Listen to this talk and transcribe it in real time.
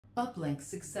Uplink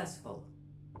successful.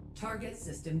 Target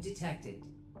system detected.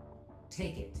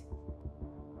 Take it.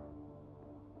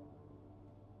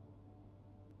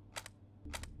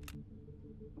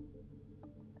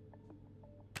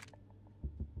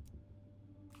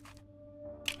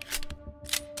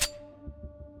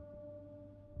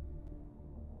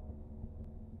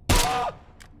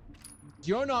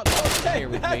 You're not fucking here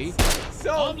with me.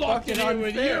 So I'm fucking here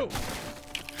with you.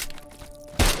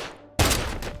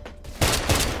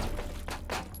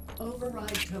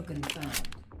 Override token found.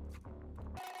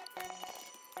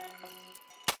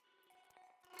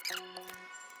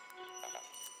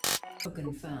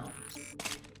 Token found.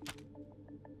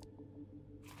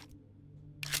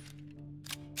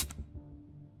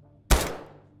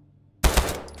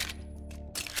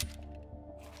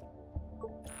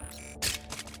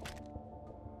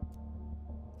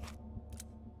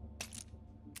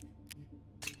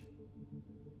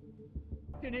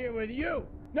 In here with you.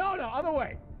 No, other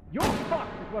way. You're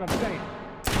fucked is what I'm saying.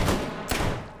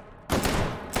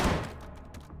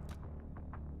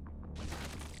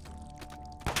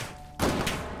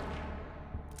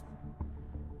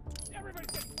 Everybody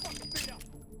get fucking beat up.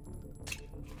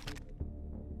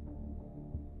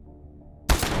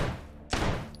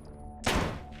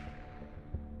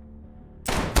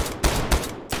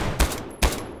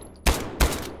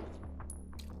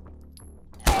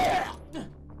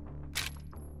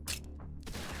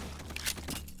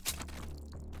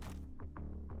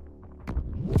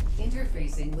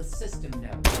 Interfacing with system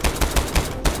node.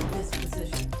 This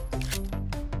position.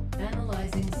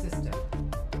 Analyzing system.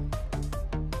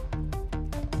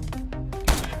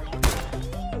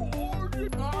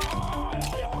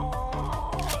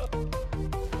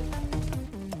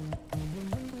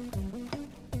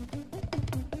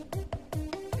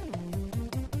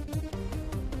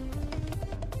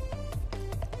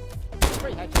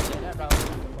 Great, I just said that, bro.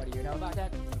 What do you know about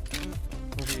that?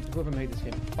 Whoever made this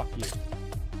game, fuck you.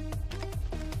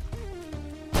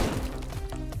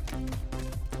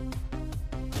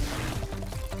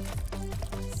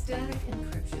 Static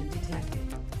encryption detected.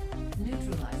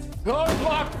 Neutralizing. Good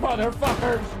luck,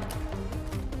 motherfuckers!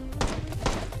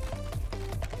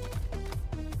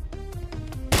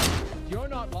 You're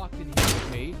not locked in here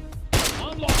with me.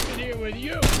 I'm locked in here with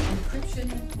you! Encryption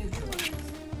neutralized.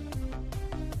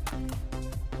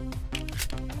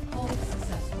 Hold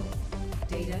successful.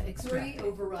 Data extracted. 3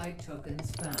 override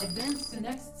tokens found. Advance to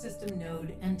next system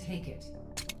node and take it.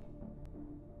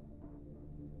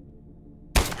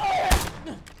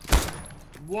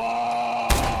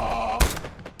 Whoa!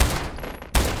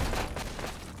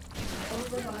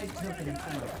 Override token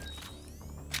found.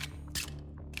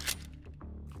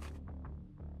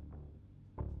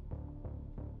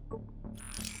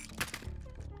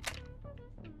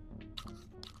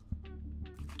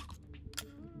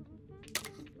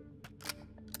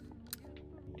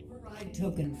 Override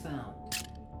token found.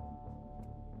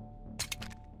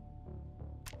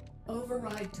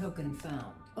 Override token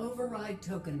found. Override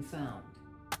token found.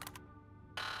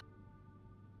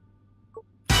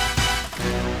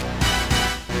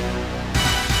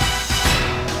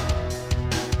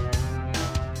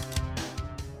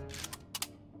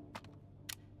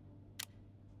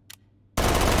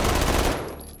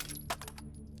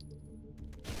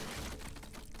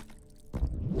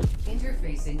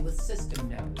 Interfacing with system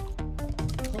node.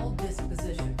 Hold this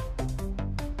position.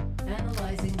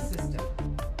 Analyzing system.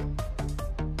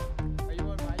 Are you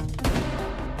on my team?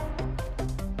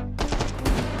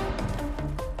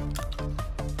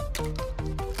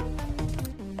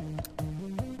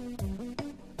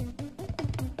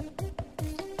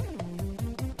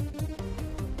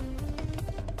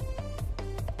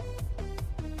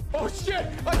 Oh shit!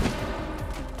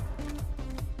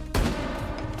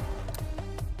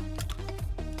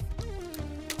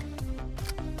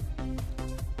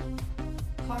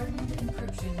 Hardened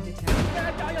encryption detected.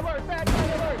 Bad guy alert! Bad guy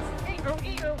alert!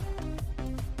 Ew!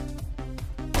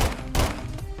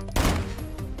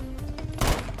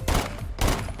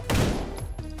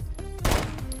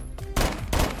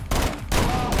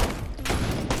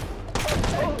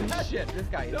 Holy shit, this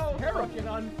guy is So terrible. fucking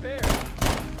unfair.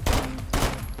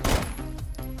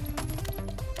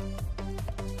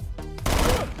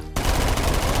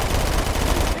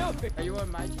 Are you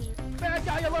on my team? Bad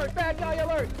guy alert! Bad guy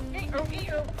alert! Ew!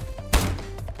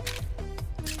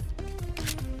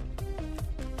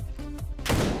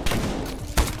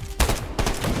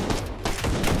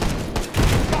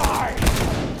 Die!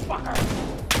 Fucker!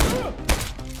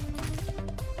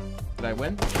 Did I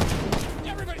win?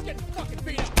 Everybody's getting fucking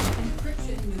beat up!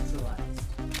 Encryption neutralized.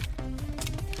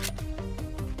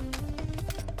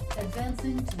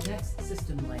 Advancing to next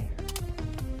system layer.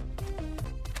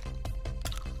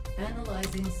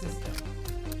 Analyzing system.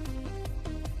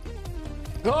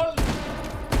 Go!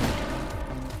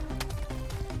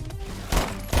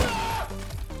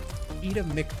 Eat a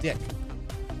McDick.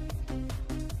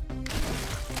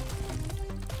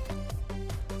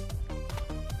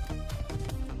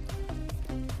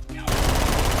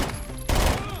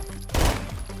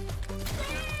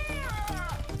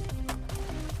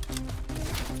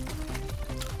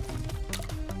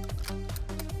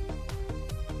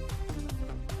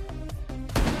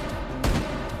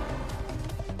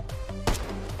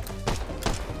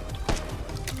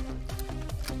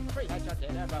 Free headshot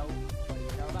to that, bro. What do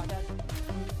you know about that?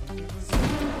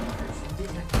 Encryption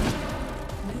detected.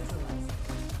 Neutralized.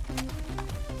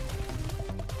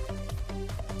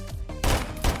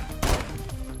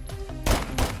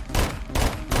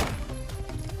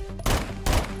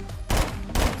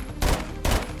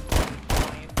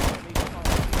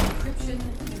 Encryption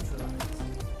neutralized.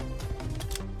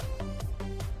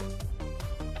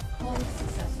 Hold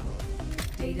successful.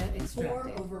 Data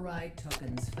extracted. 4 override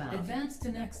tokens found. Advance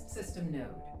to next system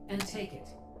node and take it.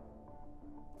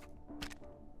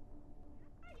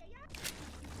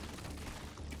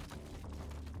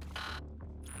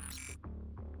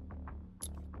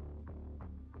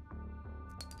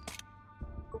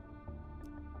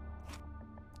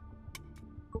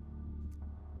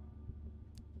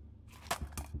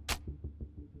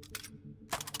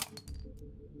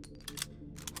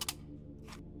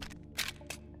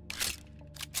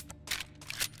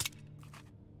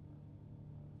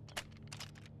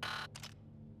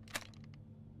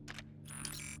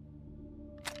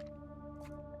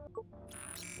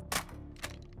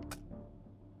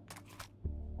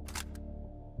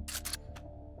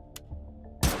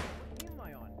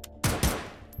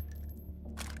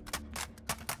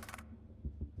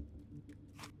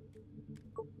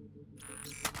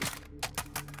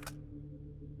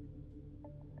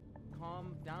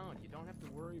 Calm down. You don't have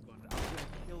to worry about it. I'm gonna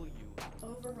kill you.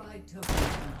 Override token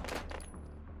found.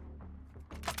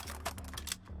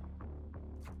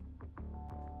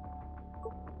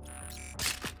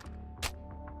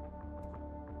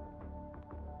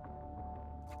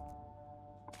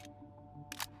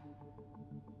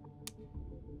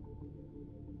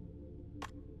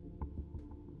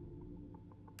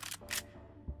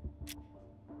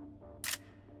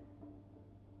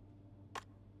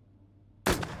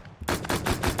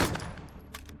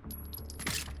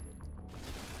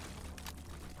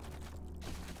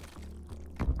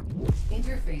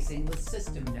 Interfacing with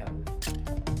system node.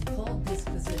 Hold this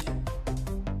position.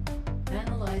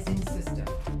 Analyzing system.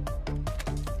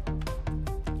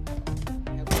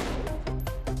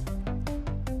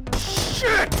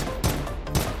 Shit!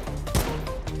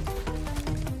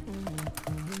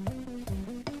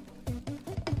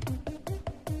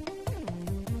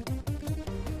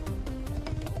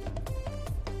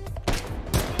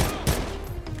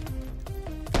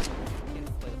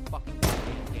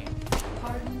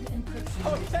 Hardened encryption.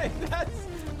 Okay, that's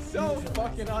so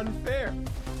fucking unfair.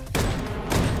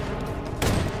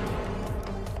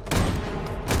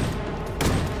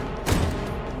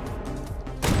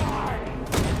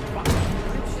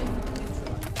 Encryption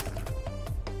neutralized.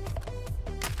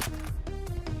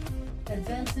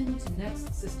 Advancing to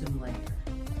next system layer.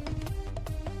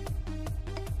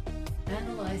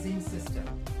 Analyzing system.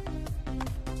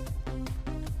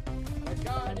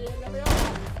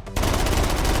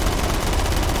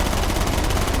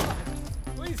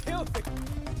 Please heal me.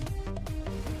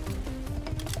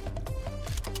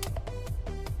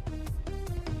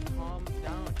 Calm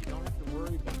down. You don't have to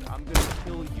worry about it. I'm gonna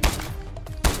kill you.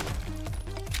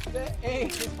 The aim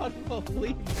is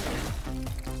unbelievable.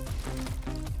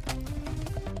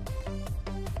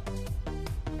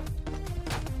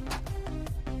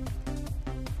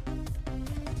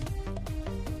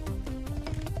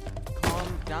 Calm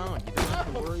down. You don't have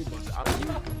to worry about it. Are you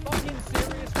fucking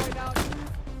serious right now?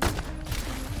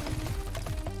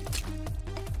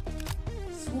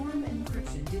 Swarm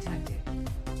encryption detected.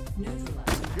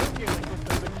 Neutralized. You're dealing with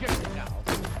the magician now.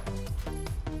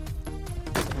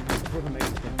 We're gonna make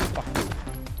this game. Fuck you.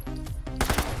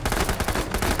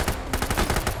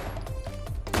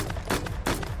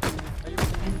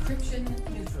 Encryption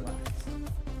neutralized.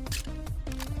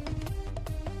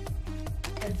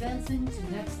 Advancing to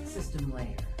next system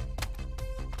layer.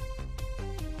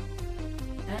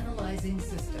 Analyzing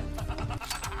system.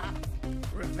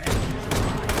 Revenge is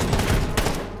mine.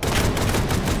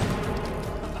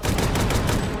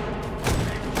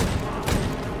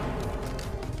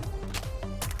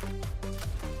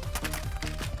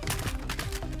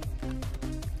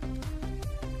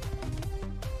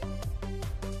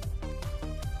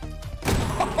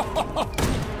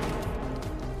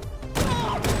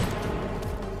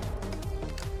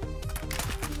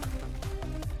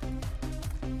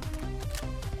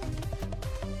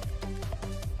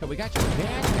 got your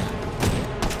bad guy.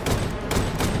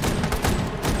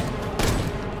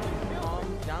 Calm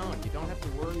down. You don't have to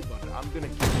worry about it. I'm gonna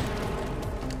kill you.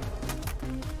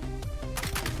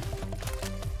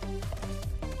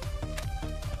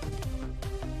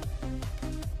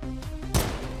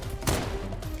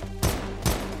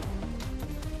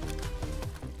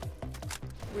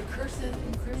 Recursive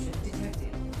encryption detected.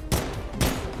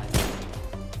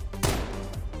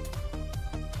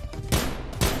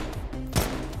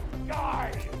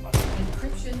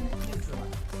 Encryption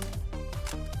neutralized.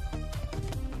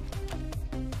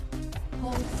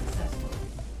 Hold successful.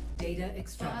 Data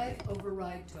extracted. 5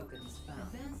 override tokens found.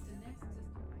 Advance to next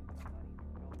system.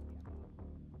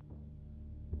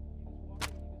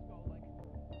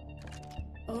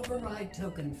 Override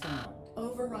token found.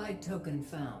 Override token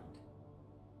found.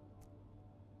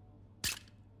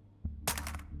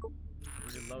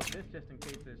 We're gonna load this just in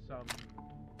case there's some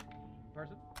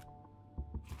person.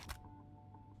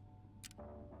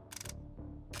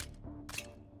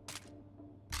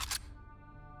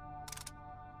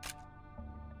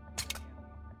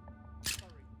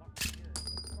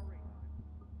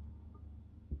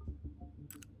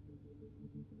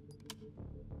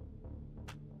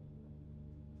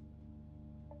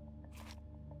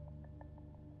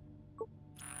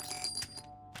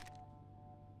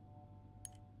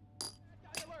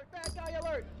 Bad guy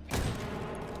alert!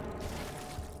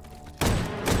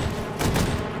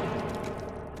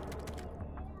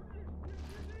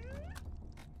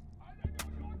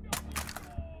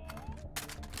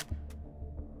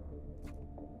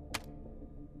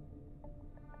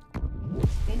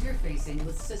 Interfacing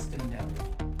with system node.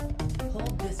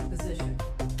 Hold this position.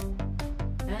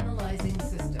 Analyzing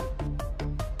system.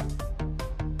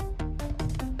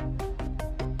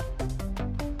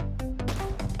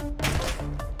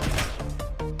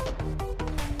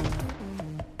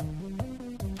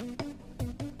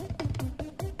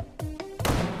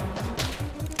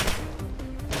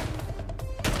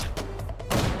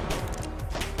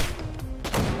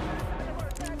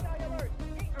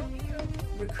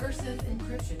 Recursive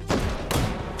encryption.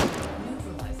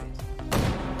 Neutralize it.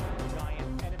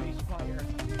 Giant enemy spider.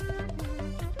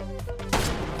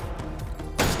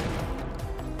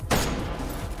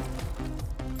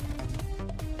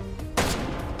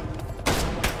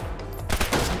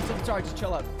 Civil charge,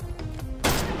 chill out.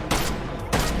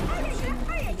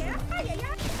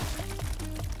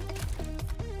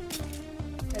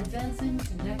 Advancing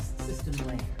to next system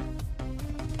layer.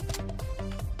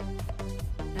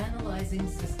 Analyzing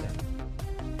system.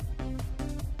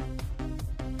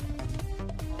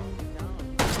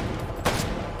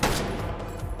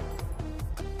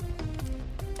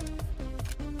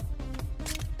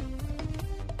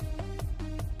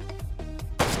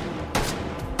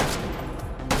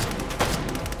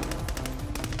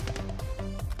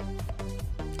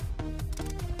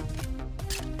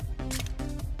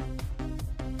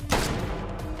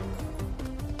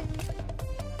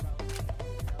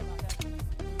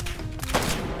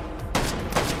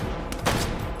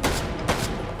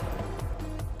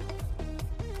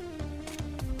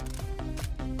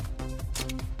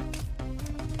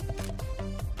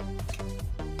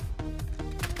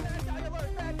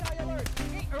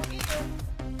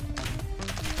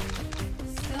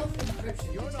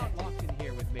 Self-encryption You're not detected. locked in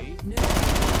here with me. No.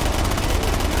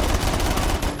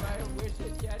 I wish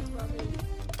it gets from me.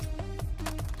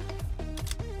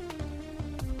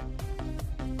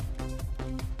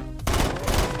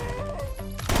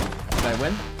 Did I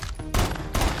win?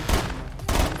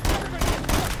 Everybody get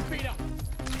fucking beat up!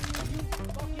 Are you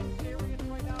fucking serious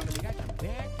right now? We got your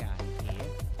bad guy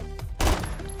here.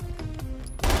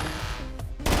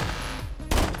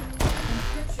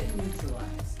 Encryption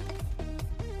neutralized.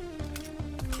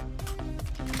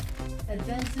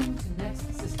 Advancing to next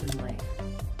system layer.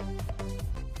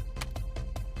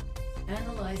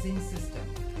 Analyzing system.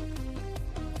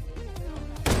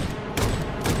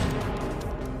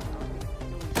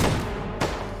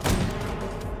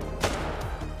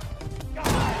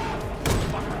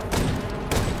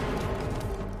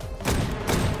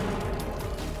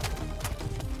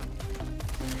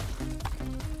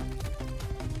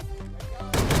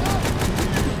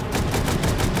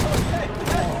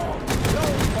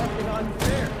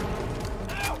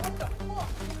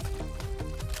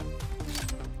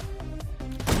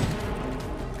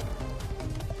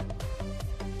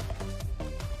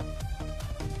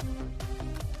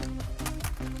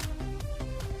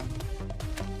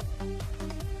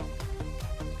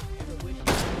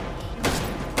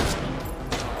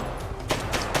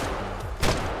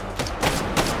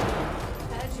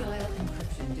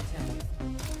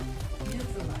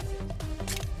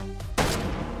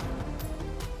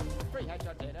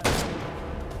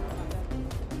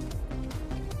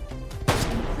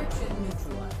 Encryption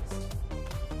neutralized.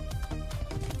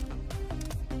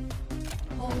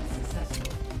 Hold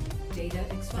successful. Data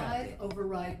extracted. 5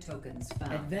 override tokens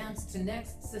found. Advance to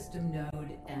next system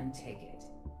node and take it.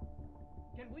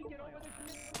 Can we get over this?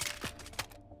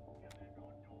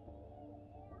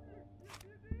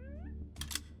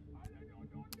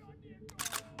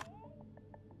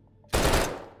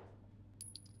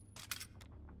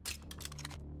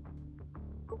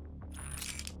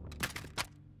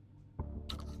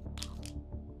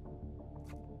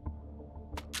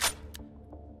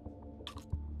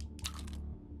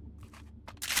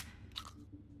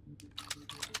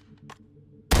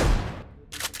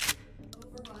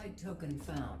 Override token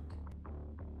found.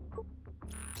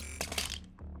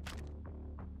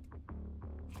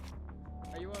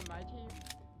 Are you on my team?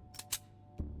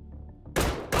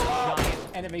 Giant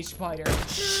enemy spider.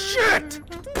 Shit!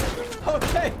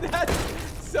 Okay,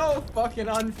 that's so fucking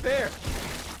unfair.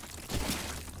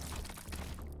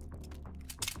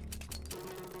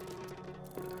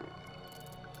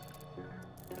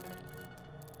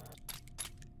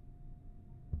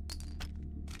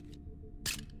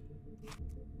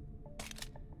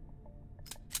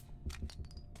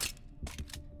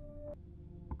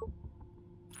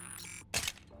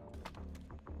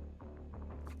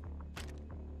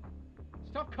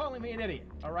 Stop calling me an idiot,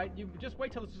 alright? You just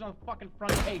wait till this is on the fucking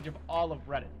front page of all of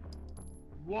Reddit.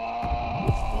 Whoa!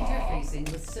 Interfacing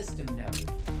with system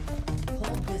node.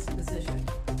 Hold this position.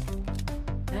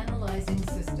 Analyzing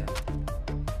system.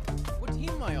 What team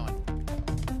am I on?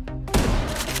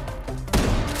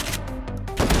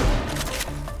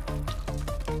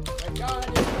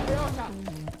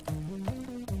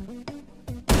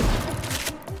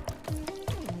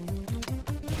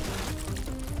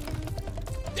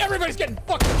 Everybody's getting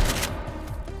fucked.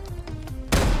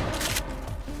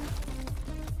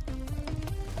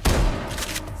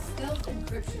 Stealth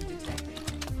encryption detected.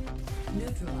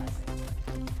 Neutralizing.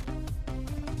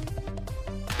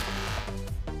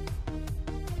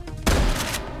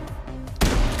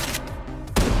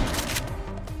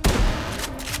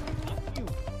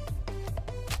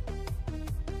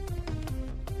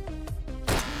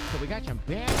 So we got some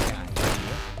bad guys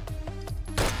here.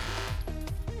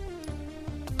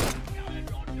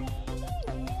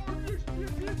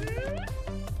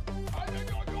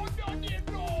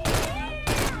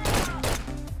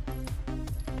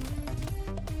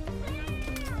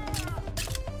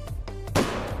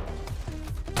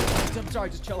 I'm sorry,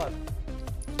 just chill out.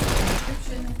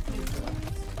 Encryption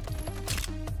neutralized.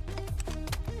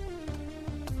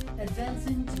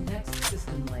 Advancing to next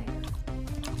system layer.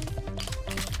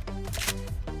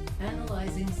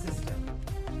 Analyzing system.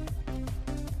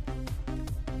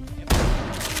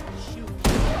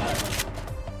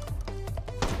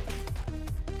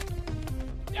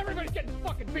 Everybody's getting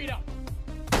fucking beat up!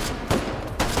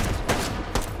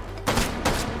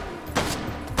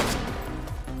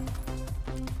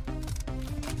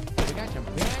 We got some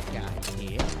bad guys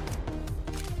here.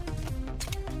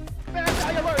 Bad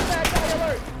guy alert! Bad guy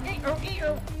alert!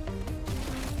 Eat-o!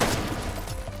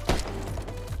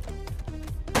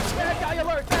 Bad guy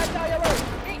alert! Bad guy alert!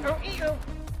 Eat-o!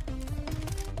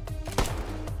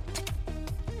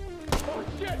 Oh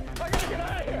shit! I gotta get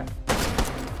out of here!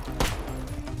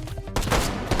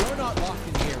 You're not locked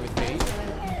in here with me.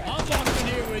 I'm locked in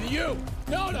here with you.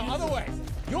 No, other way.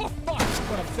 You're fucked, is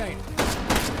what I'm saying.